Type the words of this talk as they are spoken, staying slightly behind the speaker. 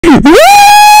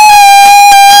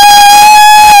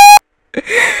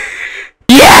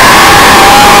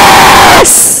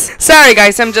Yes! Sorry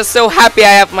guys, I'm just so happy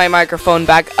I have my microphone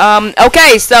back.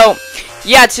 Okay, so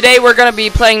yeah, today we're gonna be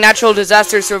playing Natural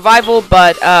Disaster Survival,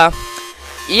 but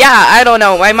yeah, I don't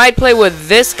know. I might play with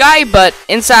this guy, but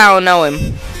inside I don't know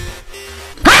him.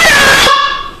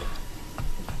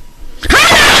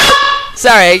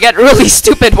 Sorry, I get really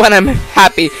stupid when I'm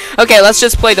happy. Okay, let's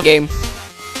just play the game.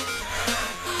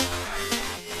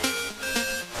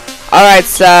 Alright,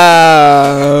 so...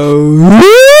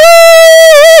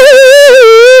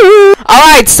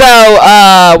 Alright,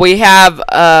 so, we have,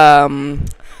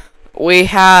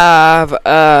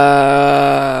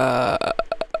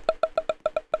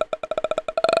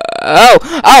 Oh,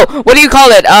 what do you call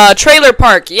it? Trailer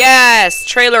park. Yes,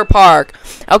 trailer park.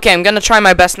 Okay, I'm gonna try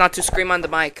my best not to scream on the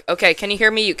mic. Okay, can you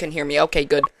hear me? You can hear me. Okay,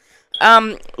 good.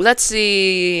 Let's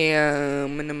see.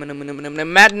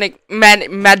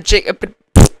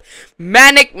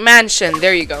 Manic Mansion.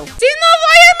 There you go. Sino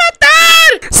voy a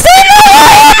matar? Sino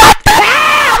voy a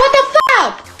matar? What the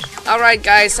fuck? Alright,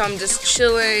 guys, so I'm just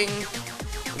chilling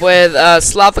with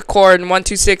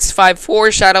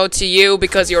Slothacorn12654. Shout out to you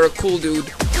because you're a cool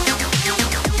dude.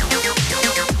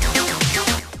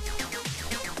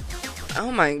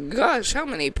 Oh my gosh, how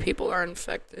many people are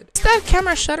infected? Is that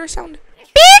camera shutter sound?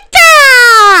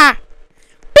 Pika!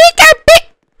 Pika, pika!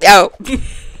 Oh.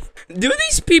 Do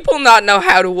these people not know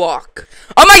how to walk?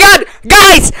 Oh my god!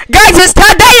 Guys! Guys, it's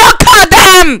Tadeo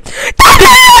Kadem!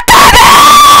 Tadeo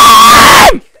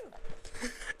Kadem!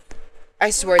 I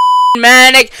swear,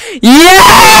 manic.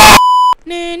 Yeah!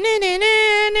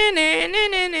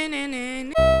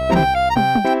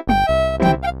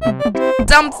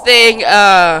 Something,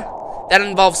 that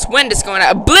involves wind is going on.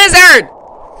 A blizzard!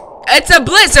 It's a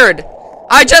blizzard!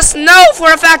 I just know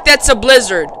for a fact that's a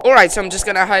blizzard. Alright, so I'm just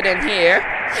gonna hide in here.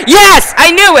 Yes!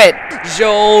 I knew it!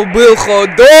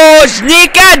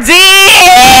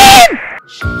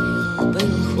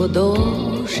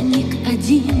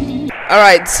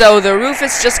 Alright, so the roof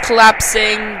is just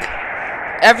collapsing.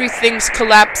 Everything's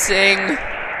collapsing.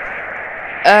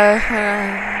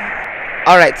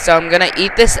 Alright, so I'm gonna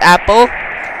eat this apple.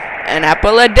 An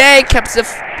apple a day keeps the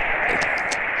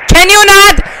Can you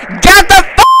not get the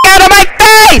f out of my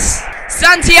face?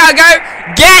 Santiago,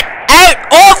 get out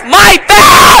of my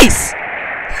face!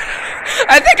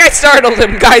 I think I startled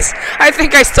him, guys. I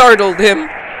think I startled him.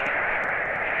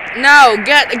 No,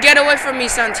 get away from me,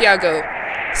 Santiago.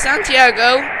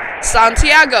 Santiago,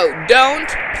 don't,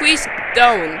 please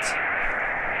don't.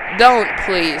 Don't,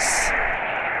 please.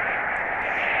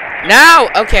 Now,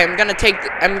 okay, I'm gonna take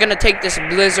this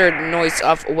blizzard noise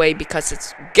off away because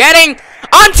it's getting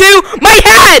onto my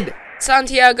head.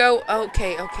 Santiago,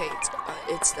 okay,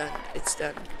 it's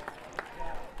done.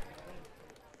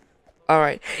 All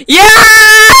right.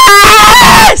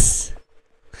 Yes!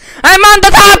 I'm on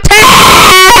the top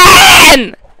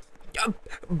 10.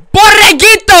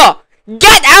 Borreguito,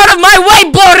 get out of my way,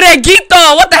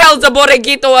 Borreguito. What the hell is a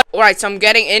Borreguito? All right, so I'm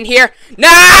getting in here.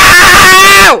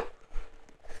 No!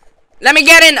 Let me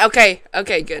get in. Okay,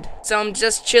 good. So I'm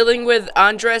just chilling with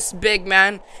Andres Big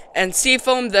Man and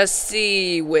Seafoam the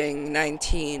Sea Wing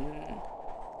 19.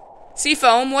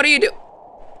 Seafoam, what do you do?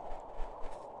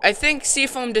 I think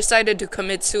Seafoam decided to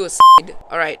commit suicide.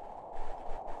 Alright.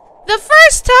 The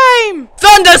first time!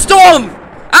 Thunderstorm!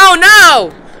 Oh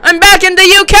no! I'm back in the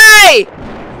UK!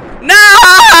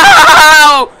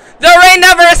 No! The rain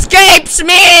never escapes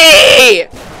me!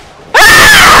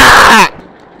 Ah!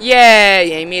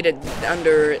 Yay, I made it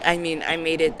under, I made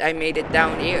it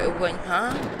down here. What,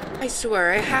 huh? I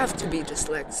swear, I have to be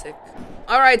dyslexic.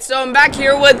 Alright, so I'm back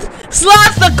here with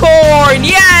Slothacorn!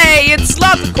 Yay, it's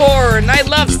Slothacorn! I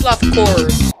love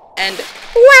Slothacorn! And,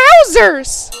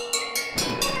 wowzers!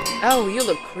 Oh, you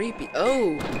look creepy.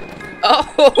 Oh,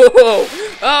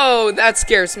 that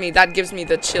scares me. That gives me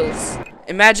the chills.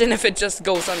 Imagine if it just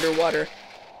goes underwater.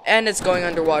 And it's going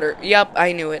underwater. Yup,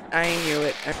 I knew it.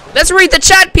 Let's read the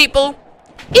chat, people.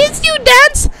 If you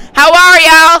dance, how are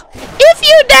y'all? If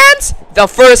you dance, the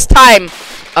first time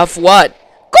of what?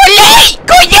 Cuyelo!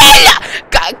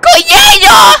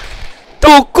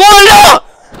 Tu culo!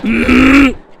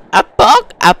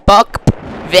 Apok,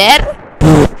 ver?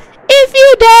 If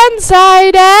you dance,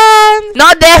 I dance.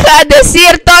 No deja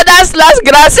decir todas las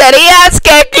groserías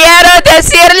que quiero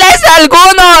decirles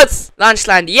algunos.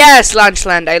 Lunchland, yes,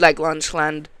 Lunchland. I like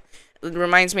Lunchland. It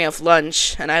reminds me of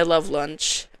lunch, and I love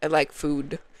lunch. I like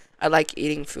food. I like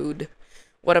eating food.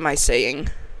 What am I saying?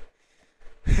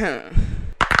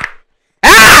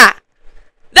 Ah!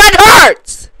 That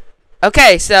hurts!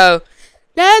 Okay, so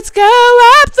let's go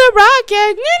up the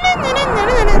rocket.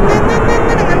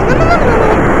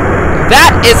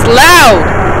 is loud.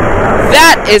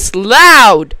 That is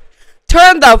loud.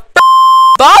 Turn the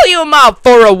volume up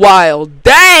for a while.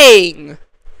 Dang.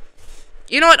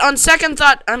 You know what? On second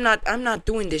thought, I'm not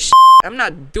doing this shit. I'm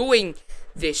not doing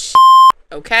this shit.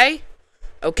 Okay?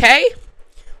 Okay?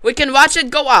 We can watch it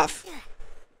go off.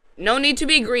 No need to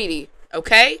be greedy.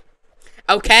 Okay?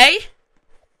 Okay?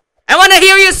 I want to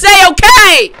hear you say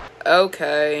okay!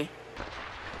 Okay.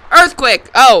 Earthquake.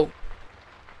 Oh.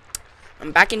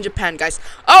 I'm back in Japan, guys.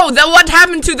 Oh, then what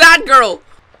happened to that girl?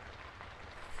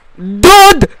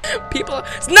 Dude! People.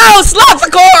 No,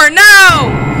 Slothcorn! No!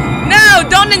 No,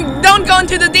 don't go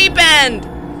into the deep end.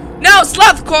 No,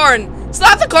 Slothcorn!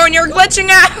 Slothcorn, you're glitching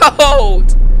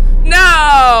out!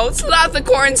 No!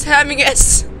 Slothcorn's having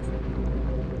us.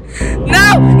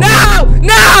 No! No!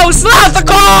 No!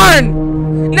 Slothcorn!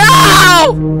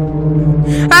 No!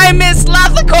 I miss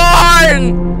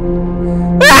Slothcorn!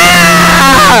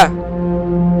 Ah!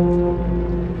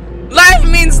 Life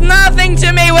means nothing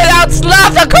to me without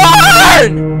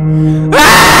Slothcorn!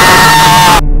 Ah!